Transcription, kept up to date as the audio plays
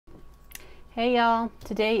Hey y'all,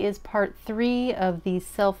 today is part 3 of the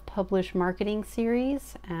self-published marketing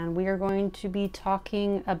series, and we are going to be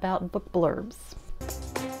talking about book blurbs.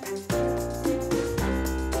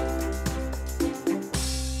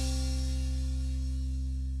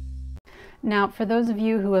 Now, for those of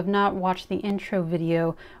you who have not watched the intro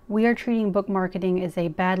video, we are treating book marketing as a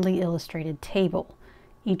badly illustrated table.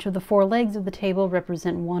 Each of the 4 legs of the table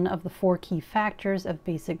represent one of the 4 key factors of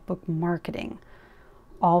basic book marketing.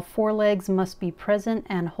 All 4 legs must be present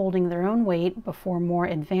and holding their own weight before more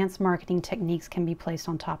advanced marketing techniques can be placed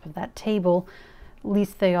on top of that table,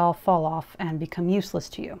 lest they all fall off and become useless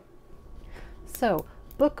to you. So,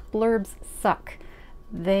 book blurbs suck.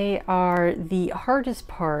 They are the hardest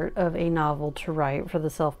part of a novel to write for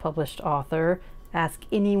the self-published author. Ask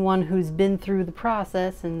anyone who's been through the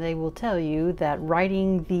process and they will tell you that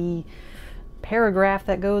writing the paragraph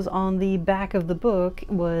that goes on the back of the book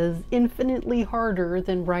was infinitely harder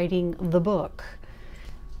than writing the book.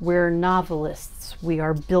 We're novelists. We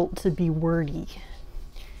are built to be wordy.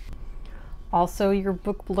 Also, your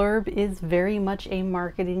book blurb is very much a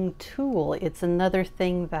marketing tool. It's another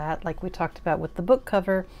thing that, like we talked about with the book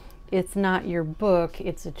cover, it's not your book,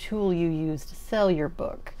 it's a tool you use to sell your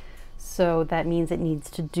book. So that means it needs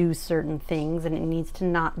to do certain things and it needs to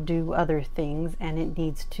not do other things, and it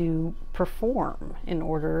needs to perform in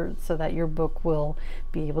order so that your book will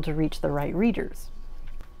be able to reach the right readers.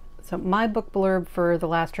 So my book blurb for The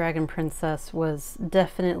Last Dragon Princess was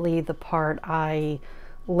definitely the part I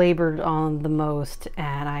labored on the most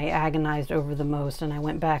and I agonized over the most and I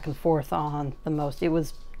went back and forth on the most. It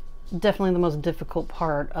was definitely the most difficult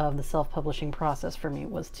part of the self-publishing process for me,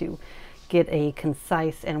 was to get a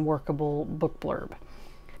concise and workable book blurb.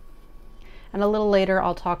 And a little later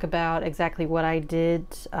I'll talk about exactly what I did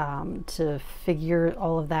to figure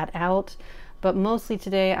all of that out, but mostly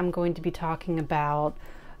today I'm going to be talking about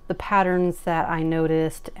the patterns that I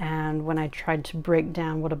noticed and when I tried to break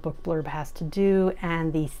down what a book blurb has to do,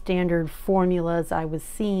 and the standard formulas I was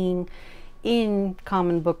seeing in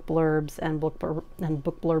common book blurbs and book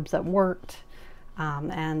blurbs that worked.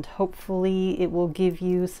 And hopefully it will give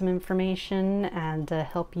you some information and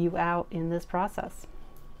help you out in this process.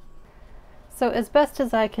 So as best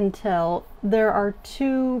as I can tell, there are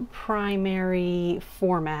 2 primary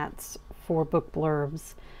formats for book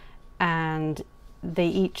blurbs, and they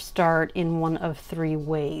each start in one of 3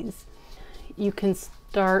 ways. You can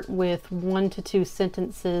start with 1 to 2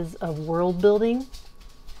 sentences of world building.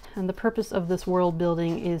 And the purpose of this world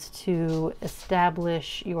building is to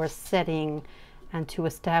establish your setting and to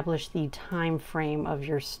establish the time frame of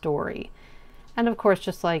your story. And of course,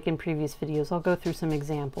 just like in previous videos, I'll go through some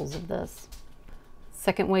examples of this.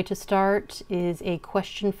 Second way to start is a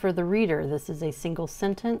question for the reader. This is a single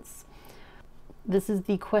sentence. This is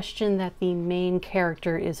the question that the main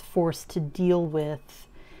character is forced to deal with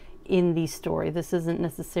in the story. This isn't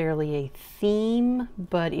necessarily a theme,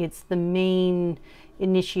 but it's the main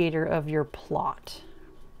initiator of your plot.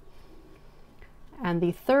 And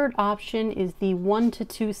the third option is the 1 to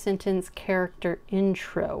 2 sentence character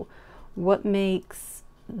intro. What makes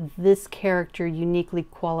this character uniquely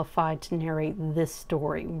qualified to narrate this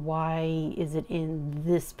story? Why is it in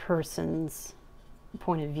this person's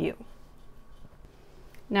point of view?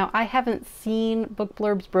 Now, I haven't seen book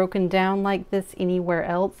blurbs broken down like this anywhere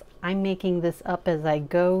else. I'm making this up as I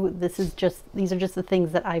go. These are just the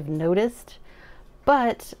things that I've noticed.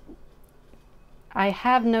 But I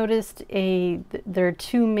have noticed there are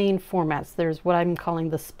 2 main formats. There's what I'm calling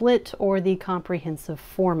the split or the comprehensive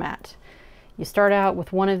format. You start out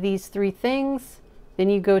with one of these 3 things, then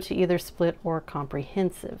you go to either split or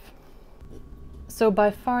comprehensive. So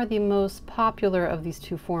by far the most popular of these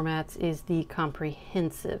 2 formats is the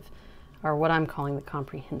comprehensive, or what I'm calling the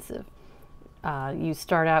comprehensive. You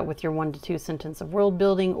start out with your 1 to 2 sentence of world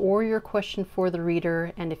building or your question for the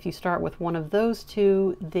reader, and if you start with one of those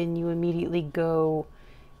 2, then you immediately go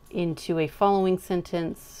into a following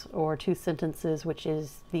sentence or 2 sentences, which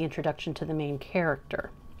is the introduction to the main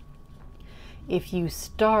character. If you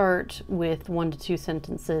start with 1 to 2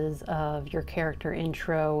 sentences of your character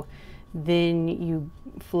intro, then you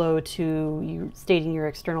flow to you stating your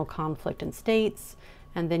external conflict and states,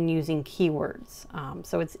 and then using keywords.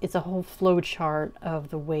 So it's a whole flow chart of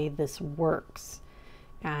the way this works.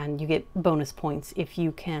 And you get bonus points if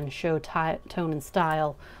you can show tone and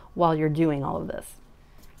style while you're doing all of this.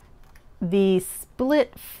 The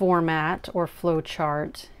split format or flow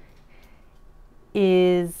chart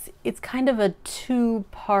it's kind of a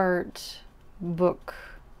 2-part book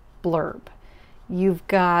blurb. You've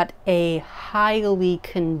got a highly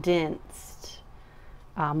condensed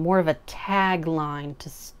more of a tagline to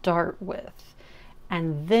start with,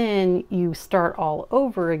 and then you start all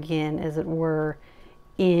over again, as it were,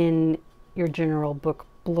 in your general book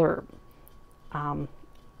blurb.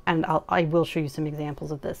 And I will show you some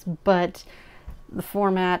examples of this, but the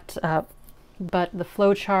format, but the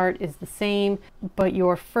flow chart is the same, but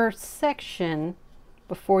your first section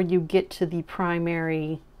before you get to the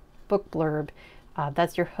primary book blurb,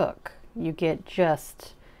 that's your hook. You get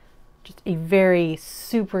just a very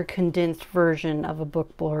super condensed version of a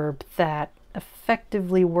book blurb that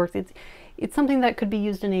effectively works. It's something that could be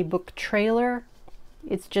used in a book trailer.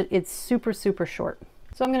 It's super short.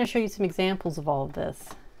 So I'm going to show you some examples of all of this.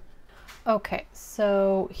 Okay,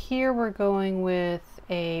 so here we're going with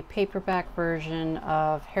a paperback version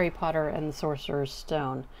of Harry Potter and the Sorcerer's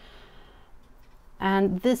Stone.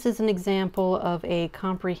 And this is an example of a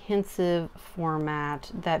comprehensive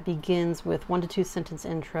format that begins with 1 to 2 sentence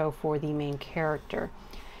intro for the main character.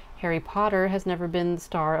 Harry Potter has never been the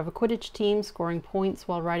star of a Quidditch team, scoring points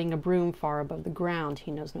while riding a broom far above the ground.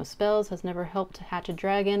 He knows no spells, has never helped to hatch a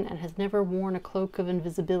dragon, and has never worn a cloak of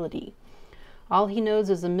invisibility. All he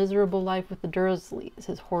knows is a miserable life with the Dursleys,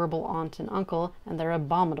 his horrible aunt and uncle, and their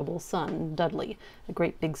abominable son, Dudley, a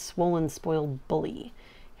great big swollen, spoiled bully.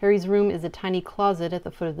 Harry's room is a tiny closet at the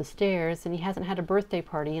foot of the stairs, and he hasn't had a birthday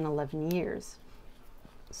party in 11 years.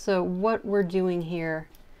 So what we're doing here,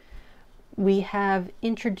 we have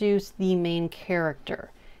introduced the main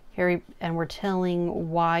character, Harry, and we're telling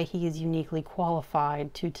why he is uniquely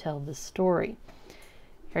qualified to tell this story.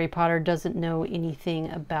 Harry Potter doesn't know anything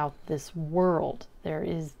about this world. There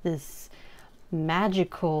is this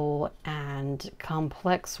magical and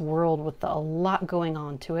complex world with a lot going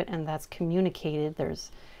on to it, and that's communicated.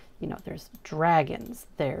 There's dragons,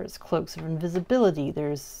 there's cloaks of invisibility,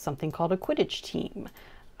 there's something called a Quidditch team,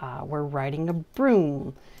 we're riding a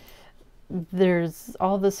broom, there's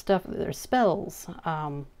all this stuff, there's spells,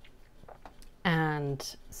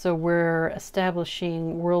 and so we're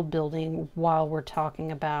establishing world building while we're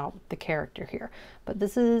talking about the character here. But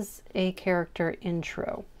this is a character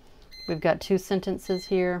intro. We've got 2 sentences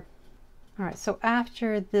here. All right, so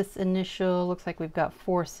after this initial, looks like we've got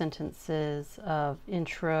 4 sentences of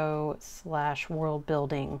intro / world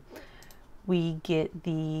building, we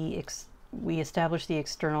establish the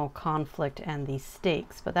external conflict and the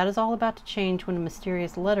stakes. But that is all about to change when a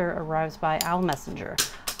mysterious letter arrives by owl messenger.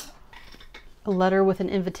 A letter with an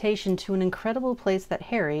invitation to an incredible place that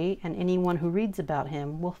Harry, and anyone who reads about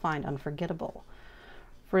him, will find unforgettable.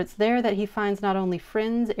 For it's there that he finds not only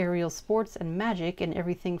friends, aerial sports, and magic, and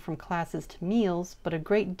everything from classes to meals, but a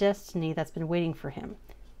great destiny that's been waiting for him,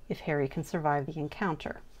 if Harry can survive the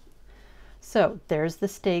encounter. So there's the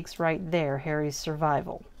stakes right there, Harry's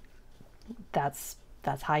survival. That's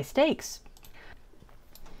high stakes.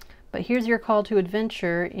 But here's your call to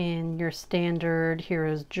adventure in your standard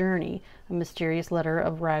hero's journey. A mysterious letter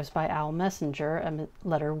arrives by owl messenger, a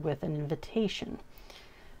letter with an invitation.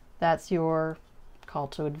 That's your call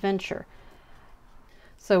to adventure.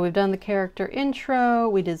 So we've done the character intro,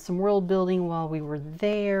 we did some world building while we were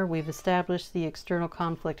there, we've established the external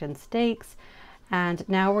conflict and stakes, and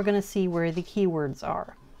now we're going to see where the keywords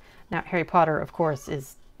are. Now Harry Potter, of course,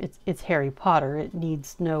 it's Harry Potter. It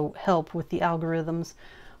needs no help with the algorithms.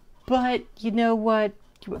 But you know what?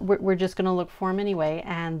 We're just going to look for them anyway,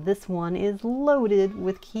 and this one is loaded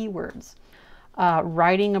with keywords.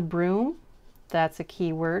 Riding a broom, that's a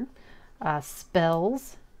keyword.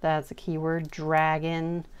 Spells, that's a keyword.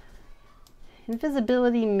 Dragon.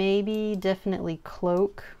 Invisibility, maybe. Definitely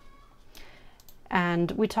cloak.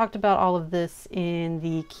 And we talked about all of this in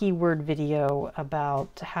the keyword video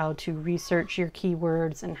about how to research your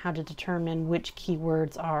keywords and how to determine which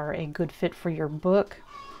keywords are a good fit for your book.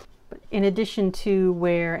 In addition to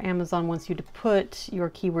where Amazon wants you to put your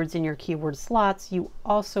keywords in your keyword slots, you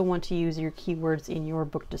also want to use your keywords in your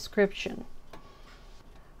book description.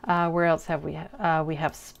 Where else have we? We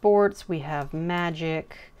have sports, we have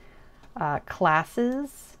magic,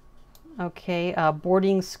 classes. Okay,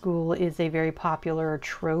 boarding school is a very popular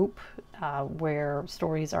trope where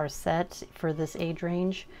stories are set for this age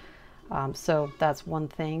range. So that's one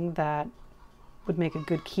thing that would make a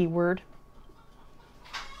good keyword.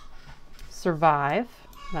 Survive,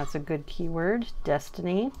 that's a good keyword.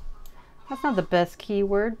 Destiny, that's not the best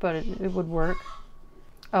keyword, but it would work.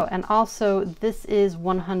 Oh, and also this is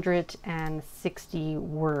 160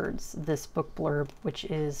 words, this book blurb, which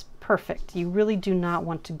is perfect. You really do not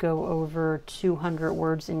want to go over 200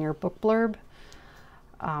 words in your book blurb.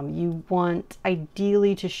 You want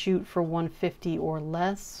ideally to shoot for 150 or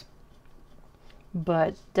less,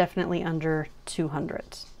 but definitely under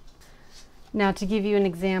 200. Now, to give you an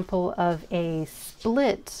example of a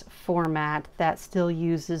split format that still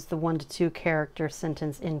uses the 1 to 2 character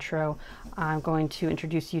sentence intro, I'm going to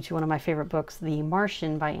introduce you to one of my favorite books, The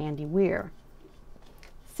Martian by Andy Weir.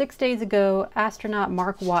 6 days ago, astronaut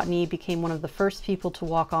Mark Watney became one of the first people to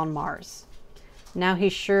walk on Mars. Now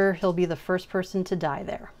he's sure he'll be the first person to die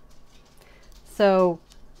there. So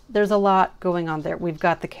there's a lot going on there. We've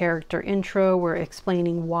got the character intro. We're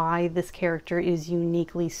explaining why this character is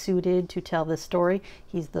uniquely suited to tell this story.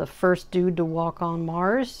 He's the first dude to walk on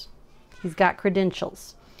Mars. He's got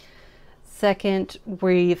credentials. Second,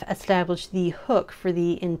 we've established the hook for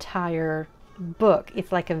the entire book.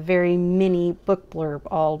 It's like a very mini book blurb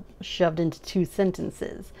all shoved into 2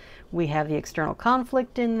 sentences. We have the external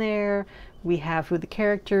conflict in there. We have who the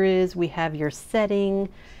character is. We have your setting.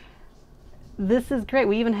 This is great.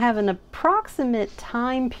 We even have an approximate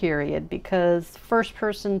time period because first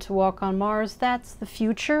person to walk on Mars, that's the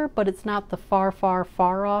future, but it's not the far, far,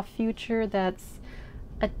 far off future. That's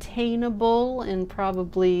attainable in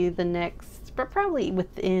probably the next, but probably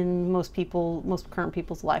within most current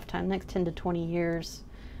people's lifetime, next 10 to 20 years.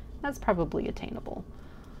 That's probably attainable.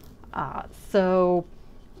 So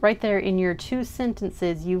right there in your 2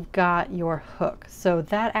 sentences, you've got your hook. So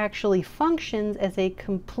that actually functions as a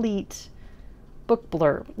complete book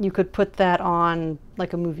blurb. You could put that on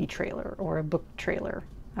like a movie trailer or a book trailer.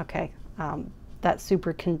 Okay, that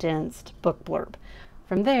super condensed book blurb.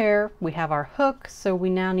 From there, we have our hook, so we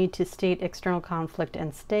now need to state external conflict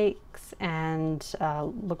and stakes and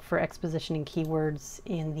look for exposition and keywords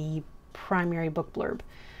in the primary book blurb.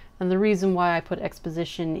 And the reason why I put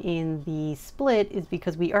exposition in the split is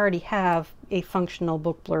because we already have a functional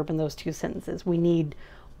book blurb in those 2 sentences. We need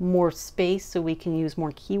more space so we can use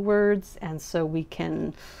more keywords and so we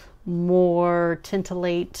can more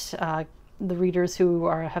titillate the readers who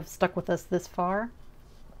have stuck with us this far.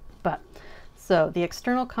 So the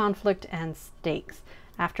external conflict and stakes.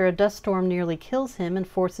 After a dust storm nearly kills him and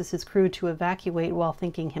forces his crew to evacuate while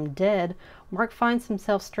thinking him dead, Mark finds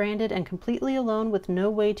himself stranded and completely alone with no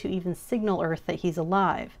way to even signal Earth that he's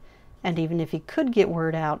alive. And even if he could get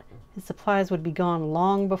word out, his supplies would be gone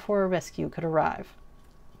long before a rescue could arrive.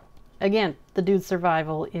 Again, the dude's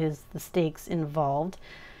survival is the stakes involved.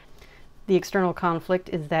 The external conflict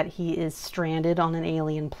is that he is stranded on an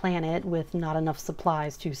alien planet with not enough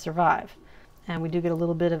supplies to survive. And we do get a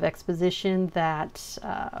little bit of exposition that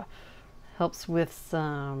helps with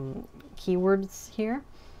some keywords here.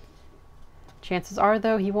 Chances are,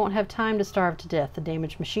 though, he won't have time to starve to death. The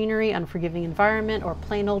damaged machinery, unforgiving environment, or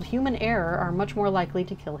plain old human error are much more likely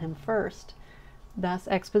to kill him first. That's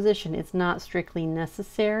exposition. It's not strictly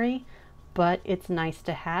necessary, but it's nice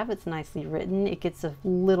to have. It's nicely written. It gets a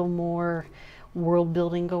little more world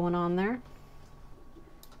building going on there.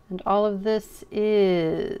 And all of this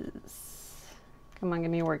is, come on,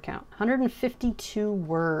 give me a word count, 152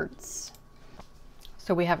 words.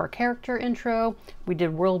 So we have our character intro. We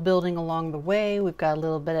did world building along the way. We've got a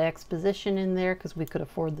little bit of exposition in there because we could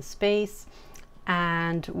afford the space.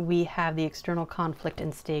 And we have the external conflict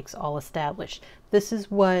and stakes all established. This is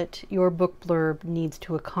what your book blurb needs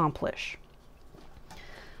to accomplish.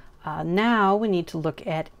 Now we need to look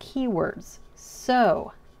at keywords.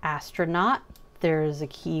 So, astronaut, there's a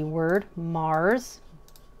keyword. Mars,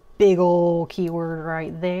 big ol' keyword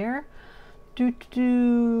right there.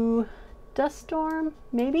 Dust storm,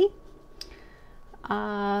 maybe?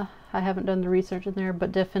 I haven't done the research in there,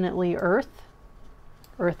 but definitely Earth.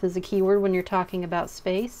 Earth is a keyword when you're talking about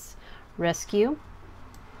space. Rescue.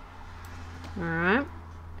 All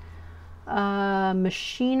right.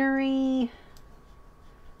 Machinery,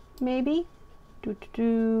 maybe.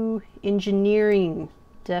 Engineering,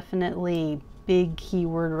 definitely big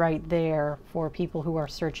keyword right there for people who are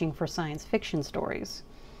searching for science fiction stories.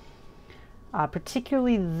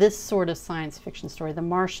 Particularly this sort of science fiction story. The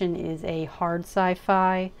Martian is a hard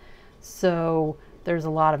sci-fi, so there's a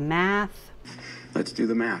lot of math. Let's do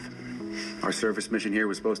the math. Our service mission here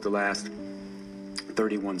was supposed to last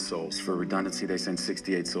 31 souls. For redundancy, they sent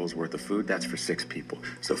 68 souls worth of food. That's for 6 people.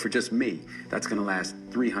 So for just me, that's going to last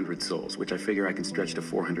 300 souls, which I figure I can stretch to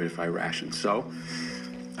 400 if I ration. So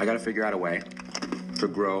I got to figure out a way to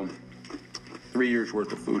grow 3 years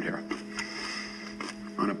worth of food here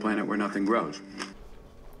on a planet where nothing grows.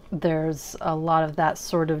 There's a lot of that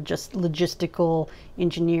sort of just logistical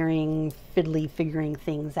engineering, fiddly figuring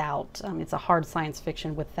things out. It's a hard science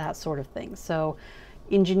fiction with that sort of thing. So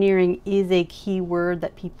engineering is a key word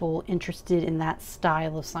that people interested in that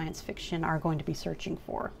style of science fiction are going to be searching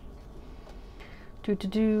for.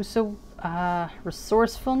 So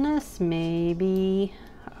resourcefulness, maybe.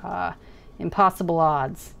 Impossible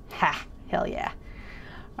odds. Ha, hell yeah.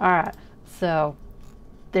 All right. So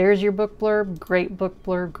there's your book blurb. Great book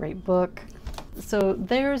blurb, great book. So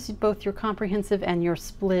there's both your comprehensive and your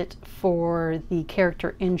split for the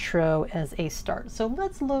character intro as a start. So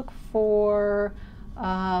let's look for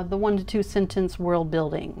the 1 to 2 sentence world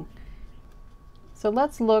building. So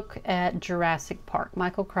let's look at Jurassic Park,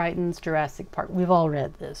 Michael Crichton's Jurassic Park. We've all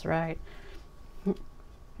read this, right?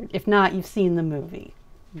 If not, you've seen the movie,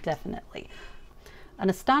 definitely. An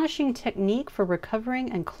astonishing technique for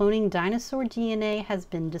recovering and cloning dinosaur DNA has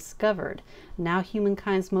been discovered. Now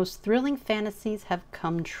humankind's most thrilling fantasies have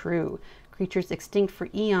come true. Creatures extinct for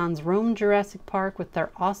eons roam Jurassic Park with their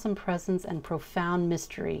awesome presence and profound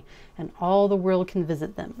mystery, and all the world can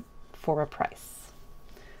visit them for a price.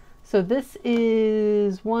 So this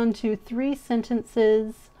is 1, 2, 3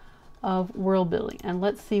 sentences of world building. And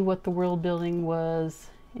let's see what the world building was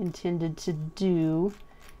intended to do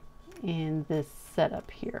in this setup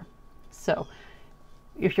here. So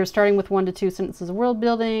if you're starting with 1 to 2 sentences of world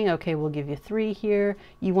building, okay, we'll give you 3 here.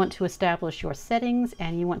 You want to establish your settings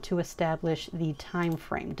and you want to establish the time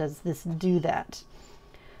frame. Does this do that?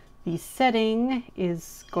 The setting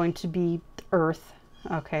is going to be Earth.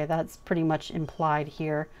 Okay, that's pretty much implied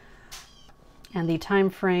here. And the time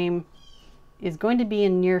frame is going to be a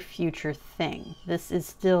near future thing. This is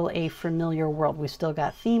still a familiar world. We've still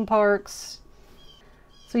got theme parks.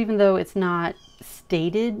 So even though it's not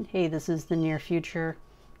stated, hey, this is the near future,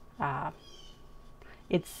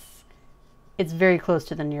 it's very close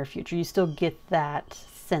to the near future. You still get that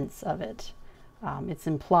sense of it. It's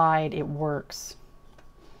implied, it works.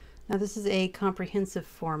 Now this is a comprehensive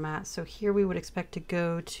format, so here we would expect to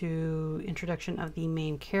go to introduction of the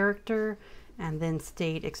main character and then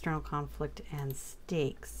state, external conflict, and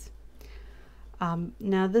stakes.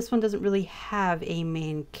 Now this one doesn't really have a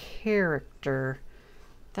main character.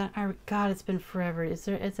 God, it's been forever. Is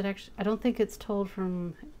it actually? I don't think it's told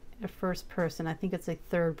from a first person. I think it's a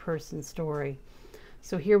third person story.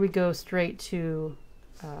 So here we go straight to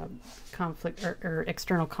conflict or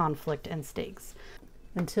external conflict and stakes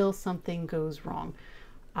until something goes wrong.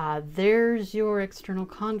 There's your external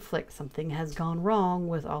conflict. Something has gone wrong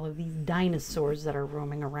with all of these dinosaurs that are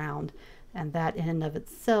roaming around, and that in and of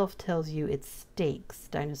itself tells you it's stakes.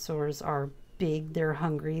 Dinosaurs are big, they're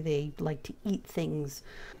hungry, they like to eat things.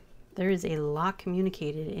 There is a lot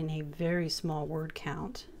communicated in a very small word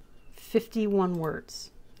count. 51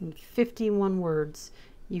 words. In 51 words,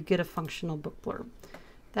 you get a functional book blurb.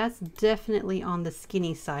 That's definitely on the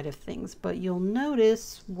skinny side of things, but you'll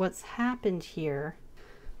notice what's happened here.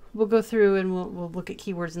 We'll go through and we'll look at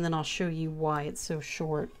keywords and then I'll show you why it's so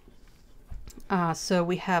short. So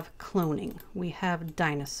we have cloning, we have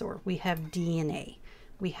dinosaur, we have DNA,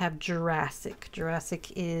 we have Jurassic.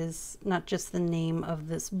 Jurassic is not just the name of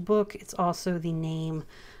this book, it's also the name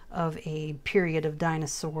of a period of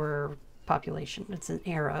dinosaur population. It's an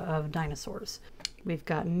era of dinosaurs. We've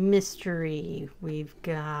got mystery, we've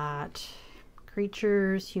got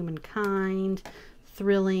creatures, humankind,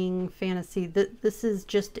 thrilling, fantasy. This is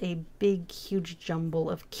just a big, huge jumble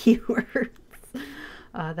of keywords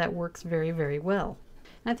that works very, very well.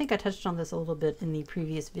 And I think I touched on this a little bit in the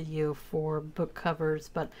previous video for book covers,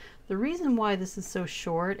 but the reason why this is so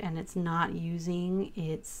short and it's not using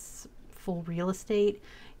its full real estate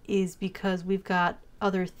is because we've got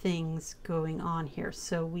other things going on here.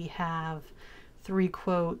 So we have 3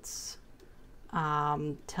 quotes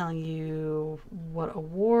telling you what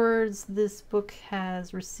awards this book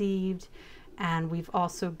has received, and we've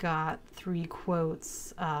also got 3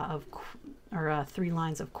 quotes 3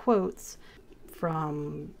 lines of quotes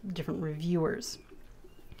from different reviewers.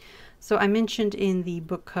 So I mentioned in the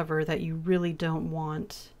book cover that you really don't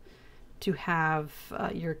want to have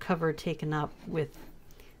your cover taken up with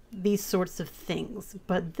these sorts of things,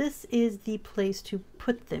 but this is the place to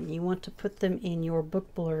put them. You want to put them in your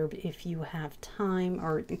book blurb if you have time,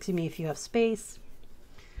 or excuse me, if you have space.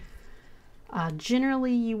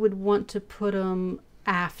 Generally you would want to put them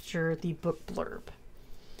after the book blurb.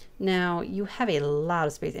 Now you have a lot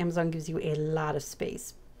of space. Amazon gives you a lot of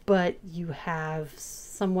space, but you have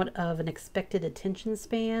somewhat of an expected attention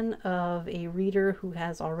span of a reader who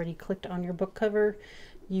has already clicked on your book cover.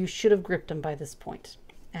 You should have gripped them by this point.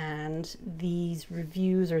 And these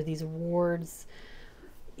reviews or these awards,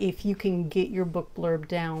 if you can get your book blurb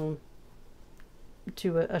down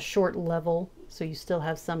to a short level so you still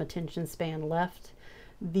have some attention span left,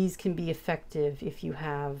 these can be effective if you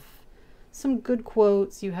have some good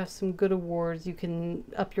quotes, you have some good awards, you can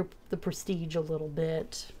up the prestige a little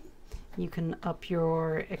bit, you can up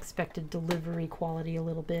your expected delivery quality a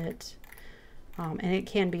little bit, and it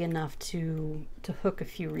can be enough to hook a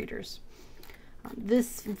few readers.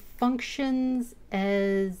 This functions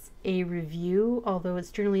as a review, although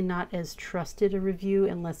it's generally not as trusted a review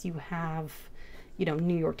unless you have, you know,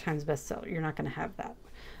 New York Times bestseller. You're not going to have that.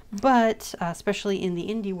 But especially in the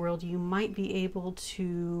indie world, you might be able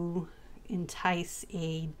to entice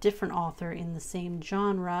a different author in the same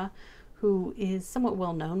genre who is somewhat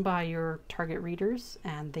well known by your target readers,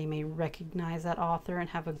 and they may recognize that author and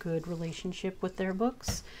have a good relationship with their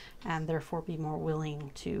books, and therefore be more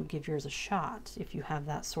willing to give yours a shot if you have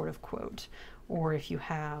that sort of quote, or if you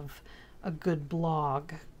have a good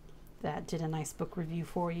blog that did a nice book review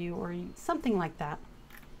for you, or something like that.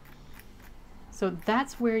 So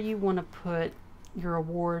that's where you want to put your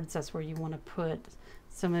awards. That's where you want to put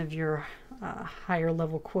some of your higher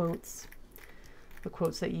level quotes, the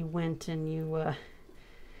quotes that you went and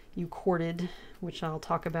you courted, which I'll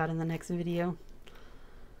talk about in the next video.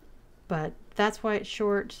 But that's why it's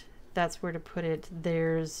short. That's where to put it.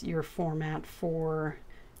 There's your format for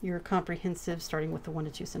your comprehensive, starting with the 1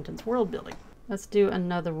 to 2 sentence world building. Let's do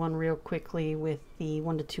another one real quickly with the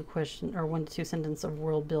 1 to 2 question or 1 to 2 sentence of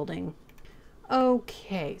world building.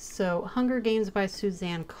 Okay, so Hunger Games by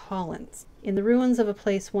Suzanne Collins. In the ruins of a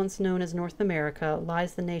place once known as North America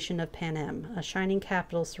lies the nation of Panem, a shining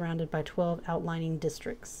capital surrounded by 12 outlining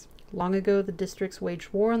districts. Long ago, the districts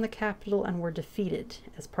waged war on the capital and were defeated.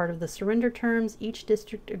 As part of the surrender terms, each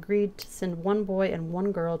district agreed to send one boy and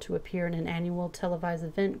one girl to appear in an annual televised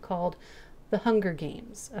event called The Hunger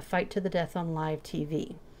Games, a fight to the death on live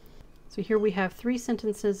TV. So here we have 3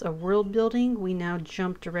 sentences of world building. We now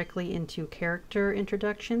jump directly into character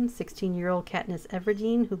introduction. 16-year-old Katniss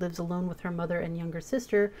Everdeen, who lives alone with her mother and younger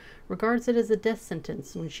sister, regards it as a death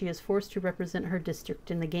sentence when she is forced to represent her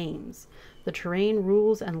district in the games. The terrain,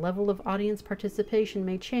 rules, and level of audience participation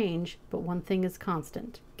may change, but one thing is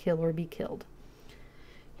constant: kill or be killed.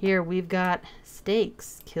 Here we've got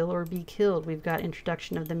stakes, kill or be killed. We've got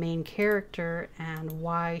introduction of the main character and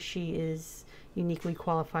why she is uniquely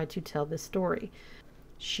qualified to tell this story.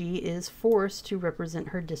 She is forced to represent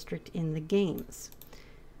her district in the games.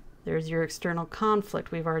 There's your external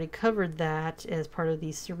conflict. We've already covered that as part of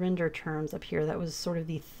these surrender terms up here. That was sort of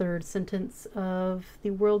the 3rd sentence of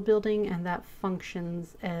the world building, and that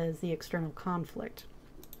functions as the external conflict.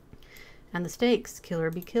 And the stakes, kill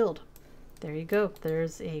or be killed. There you go.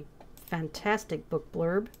 There's a fantastic book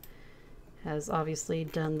blurb. Has obviously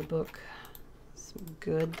done the book some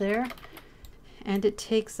good there. And it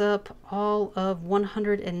takes up all of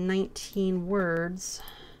 119 words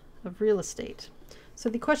of real estate. So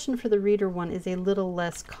the question for the reader one is a little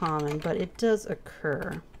less common, but it does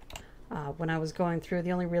occur. When I was going through,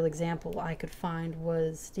 the only real example I could find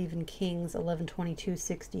was Stephen King's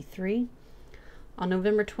 11/22/63. On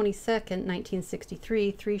November 22nd, 1963,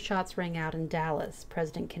 3 shots rang out in Dallas.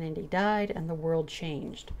 President Kennedy died and the world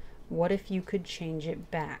changed. What if you could change it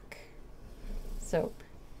back? So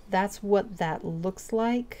that's what that looks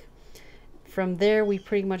like. From there, we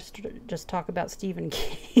pretty much just talk about Stephen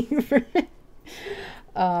King.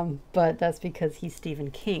 But that's because he's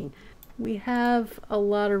Stephen King. We have a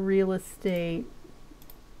lot of real estate.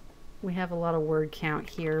 We have a lot of word count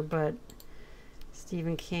here, but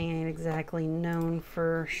Stephen King ain't exactly known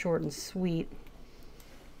for short and sweet.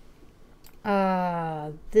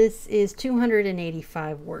 This is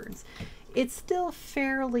 285 words. It's still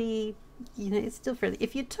fairly,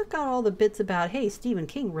 if you took out all the bits about, hey, Stephen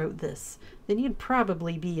King wrote this, then you'd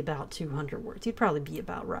probably be about 200 words. You'd probably be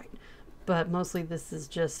about right. But mostly this is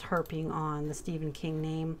just harping on the Stephen King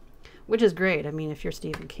name, which is great. I mean, if you're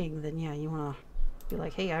Stephen King, then yeah, you want to be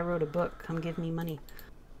like, hey, I wrote a book, come give me money.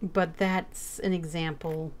 But that's an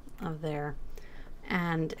example of there.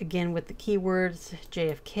 And again, with the keywords,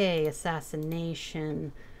 JFK,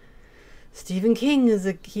 assassination, Stephen King is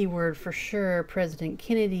a keyword for sure. President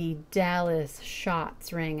Kennedy, Dallas,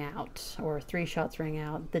 shots rang out, or 3 shots rang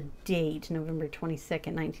out. The date, November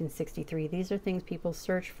 22nd, 1963. These are things people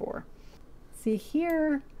search for. See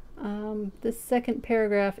here, this second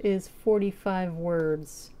paragraph is 45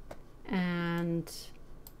 words. And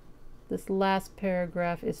this last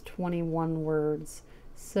paragraph is 21 words.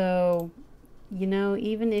 So, you know,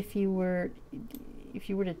 even if you were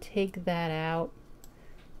to take that out,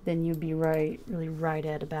 then you'd be really right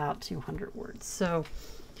at about 200 words. So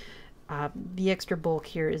the extra bulk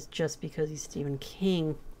here is just because he's Stephen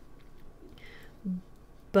King.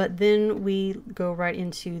 But then we go right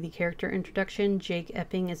into the character introduction. Jake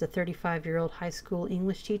Epping is a 35-year-old high school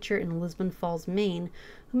English teacher in Lisbon Falls, Maine,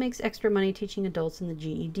 who makes extra money teaching adults in the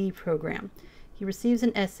GED program. He receives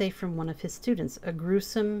an essay from one of his students, a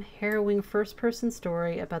gruesome, harrowing first-person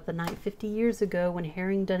story about the night 50 years ago when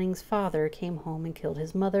Herring Dunning's father came home and killed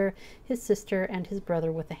his mother, his sister, and his brother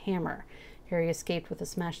with a hammer. Harry escaped with a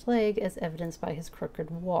smashed leg, as evidenced by his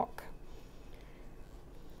crooked walk.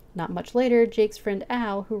 Not much later, Jake's friend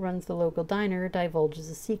Al, who runs the local diner, divulges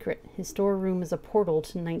a secret. His storeroom is a portal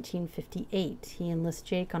to 1958. He enlists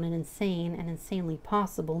Jake on an insane and insanely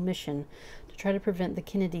possible mission to try to prevent the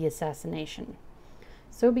Kennedy assassination.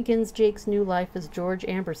 So begins Jake's new life as George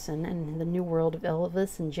Amberson in the new world of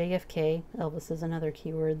Elvis and JFK. Elvis is another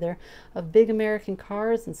key word there. Of big American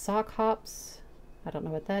cars and sock hops. I don't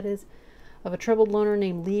know what that is. Of a troubled loner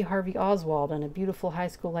named Lee Harvey Oswald and a beautiful high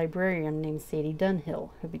school librarian named Sadie Dunhill,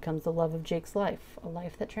 who becomes the love of Jake's life, a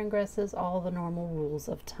life that transgresses all the normal rules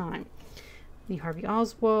of time. Lee Harvey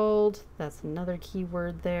Oswald, that's another key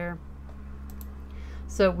word there.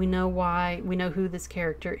 So we know who this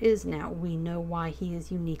character is now. We know why he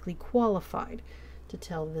is uniquely qualified to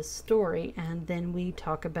tell this story, and then we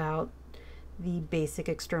talk about the basic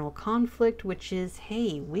external conflict, which is,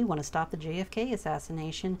 hey, we want to stop the JFK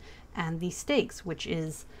assassination, and the stakes, which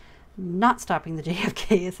is not stopping the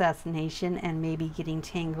JFK assassination and maybe getting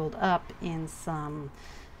tangled up in some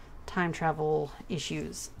time travel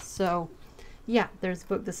issues. So yeah, there's a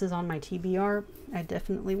book. This is on my TBR. I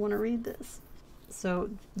definitely want to read this. So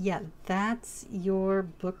yeah, that's your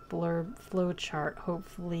book blurb flowchart.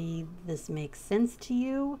 Hopefully this makes sense to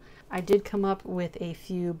you. I did come up with a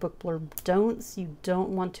few book blurb don'ts. You don't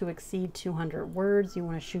want to exceed 200 words. You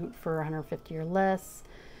want to shoot for 150 or less.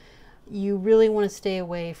 You really want to stay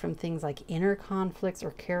away from things like inner conflicts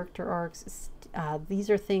or character arcs. These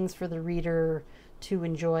are things for the reader to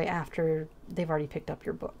enjoy after they've already picked up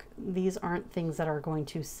your book. These aren't things that are going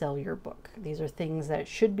to sell your book. These are things that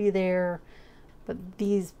should be there, but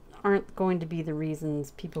these aren't going to be the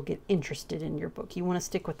reasons people get interested in your book. You want to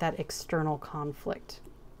stick with that external conflict.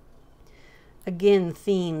 Again,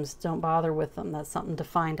 themes, don't bother with them. That's something to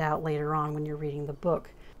find out later on when you're reading the book.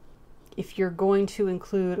 If you're going to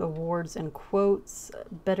include awards and quotes,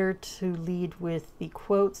 better to lead with the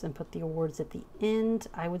quotes and put the awards at the end.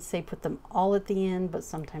 I would say put them all at the end, but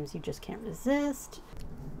sometimes you just can't resist.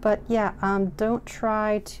 But yeah, don't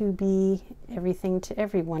try to be everything to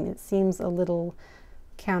everyone. It seems a little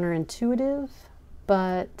counterintuitive,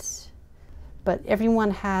 but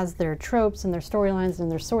everyone has their tropes and their storylines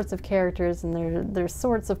and their sorts of characters and their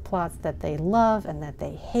sorts of plots that they love and that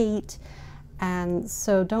they hate. And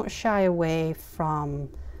so don't shy away from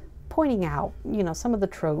pointing out, you know, some of the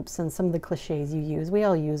tropes and some of the cliches you use. We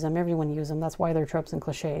all use them. Everyone uses them. That's why they're tropes and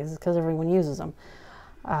cliches, because everyone uses them.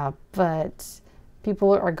 But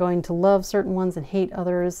people are going to love certain ones and hate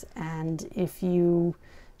others. And if you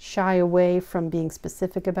shy away from being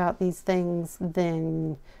specific about these things,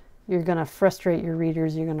 then you're going to frustrate your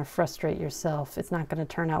readers. You're going to frustrate yourself. It's not going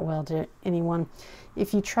to turn out well to anyone.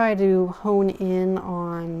 If you try to hone in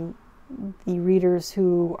on the readers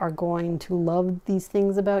who are going to love these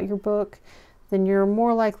things about your book, then you're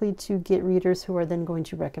more likely to get readers who are then going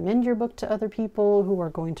to recommend your book to other people, who are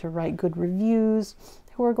going to write good reviews,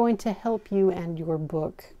 who are going to help you and your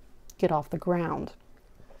book get off the ground.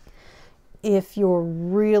 If you're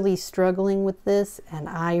really struggling with this, and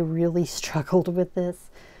I really struggled with this,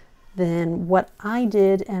 then what I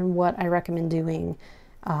did and what I recommend doing,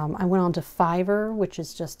 I went on to Fiverr, which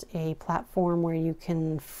is just a platform where you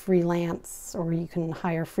can freelance or you can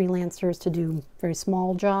hire freelancers to do very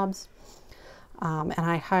small jobs. And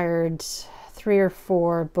I hired 3 or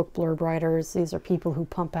 4 book blurb writers. These are people who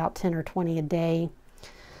pump out 10 or 20 a day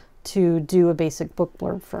to do a basic book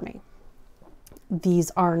blurb for me.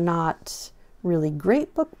 These are not really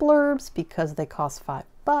great book blurbs because they cost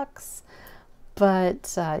 $5,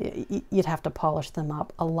 but you'd have to polish them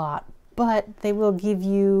up a lot. But they will give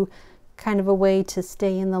you kind of a way to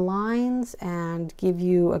stay in the lines and give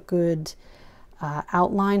you a good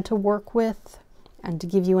outline to work with and to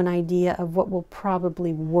give you an idea of what will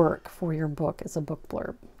probably work for your book as a book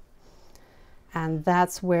blurb. And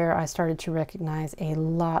that's where I started to recognize a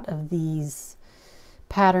lot of these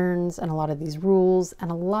patterns and a lot of these rules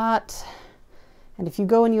and and if you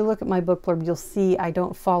go and you look at my book blurb, you'll see I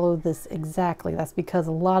don't follow this exactly. That's because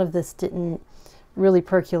a lot of this didn't really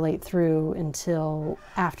percolate through until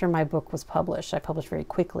after my book was published. I published very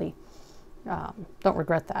quickly. Don't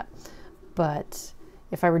regret that. But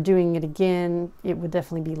if I were doing it again, it would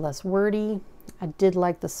definitely be less wordy. I did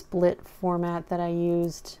like the split format that I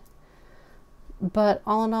used. But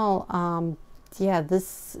all in all, yeah,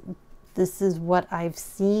 this is what I've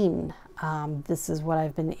seen. This is what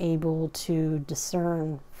I've been able to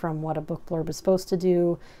discern from what a book blurb is supposed to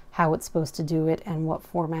do, how it's supposed to do it, and what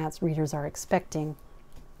formats readers are expecting.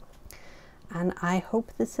 And I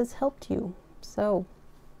hope this has helped you. So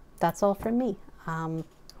that's all from me.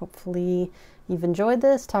 hopefully you've enjoyed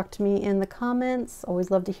this. Talk to me in the comments. Always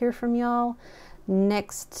love to hear from y'all.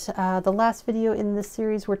 Next, the last video in this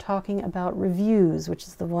series, we're talking about reviews, which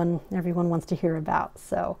is the one everyone wants to hear about.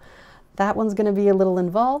 So that one's going to be a little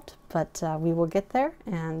involved, but we will get there.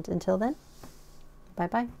 And until then,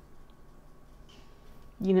 bye-bye.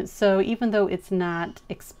 You know, so even though it's not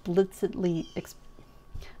explicitly,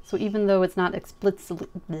 so even though it's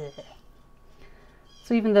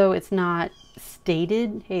not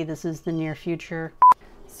stated, hey, this is the near future.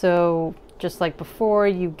 So just like before,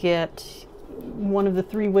 you get one of the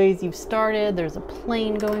 3 ways you've started. There's a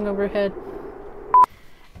plane going overhead.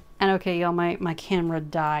 And okay, y'all, my camera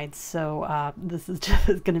died, so this is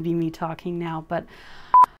just going to be me talking now. But